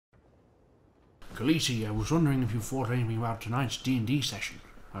Khaleesi, I was wondering if you thought anything about tonight's D&D session.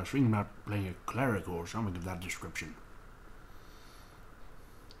 I was thinking about playing a cleric or something of that description.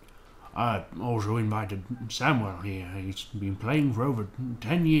 I also invited Samwel here. He's been playing for over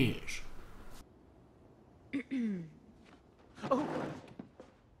 10 years. Oh.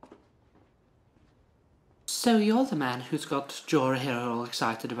 So you're the man who's got Jorah here all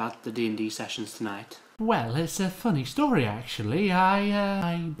excited about the D&D sessions tonight? Well, it's a funny story actually.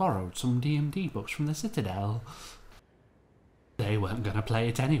 I borrowed some D&D books from the Citadel. They weren't going to play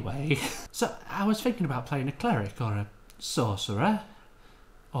it anyway. So I was thinking about playing a cleric or a sorcerer.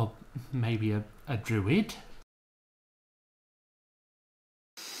 Or maybe a druid.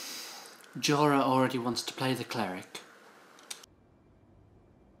 Jorah already wants to play the cleric.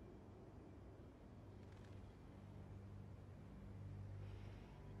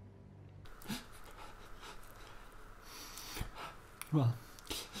 Well,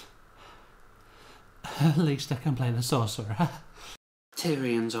 at least I can play the sorcerer.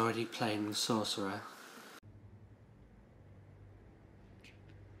 Tyrion's already playing the sorcerer.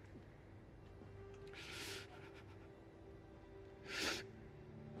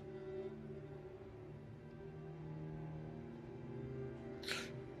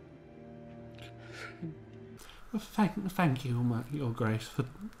 Thank you, Your Grace, for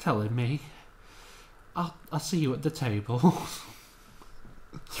telling me. I'll see you at the table.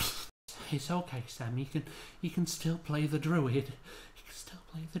 It's okay, Sam. You can still play the druid. You can still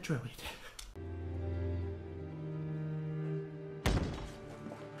play the druid.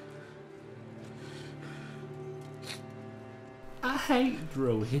 I hate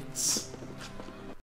druids.